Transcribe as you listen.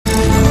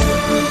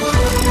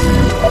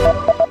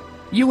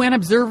UN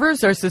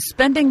observers are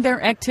suspending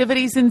their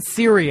activities in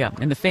Syria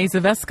in the face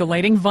of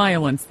escalating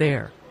violence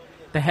there.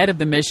 The head of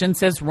the mission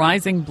says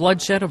rising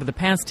bloodshed over the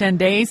past 10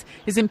 days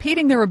is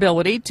impeding their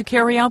ability to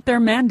carry out their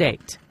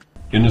mandate.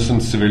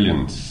 Innocent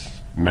civilians,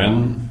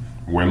 men,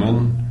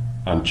 women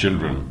and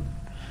children,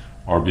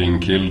 are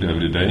being killed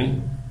every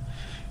day.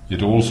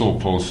 It also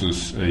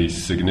poses a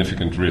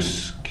significant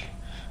risk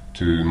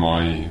to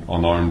my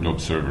unarmed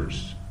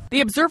observers. The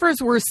observers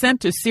were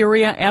sent to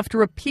Syria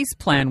after a peace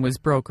plan was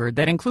brokered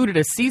that included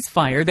a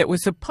ceasefire that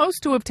was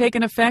supposed to have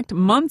taken effect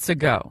months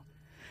ago.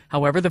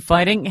 However, the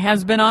fighting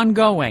has been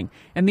ongoing,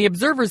 and the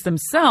observers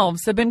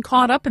themselves have been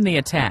caught up in the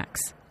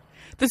attacks.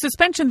 The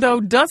suspension, though,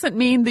 doesn't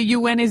mean the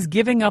UN is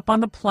giving up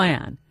on the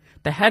plan.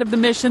 The head of the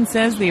mission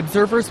says the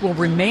observers will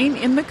remain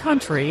in the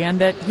country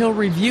and that he'll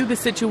review the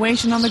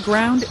situation on the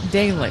ground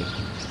daily.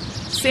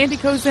 Sandy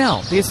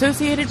Kozel, The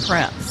Associated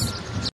Press.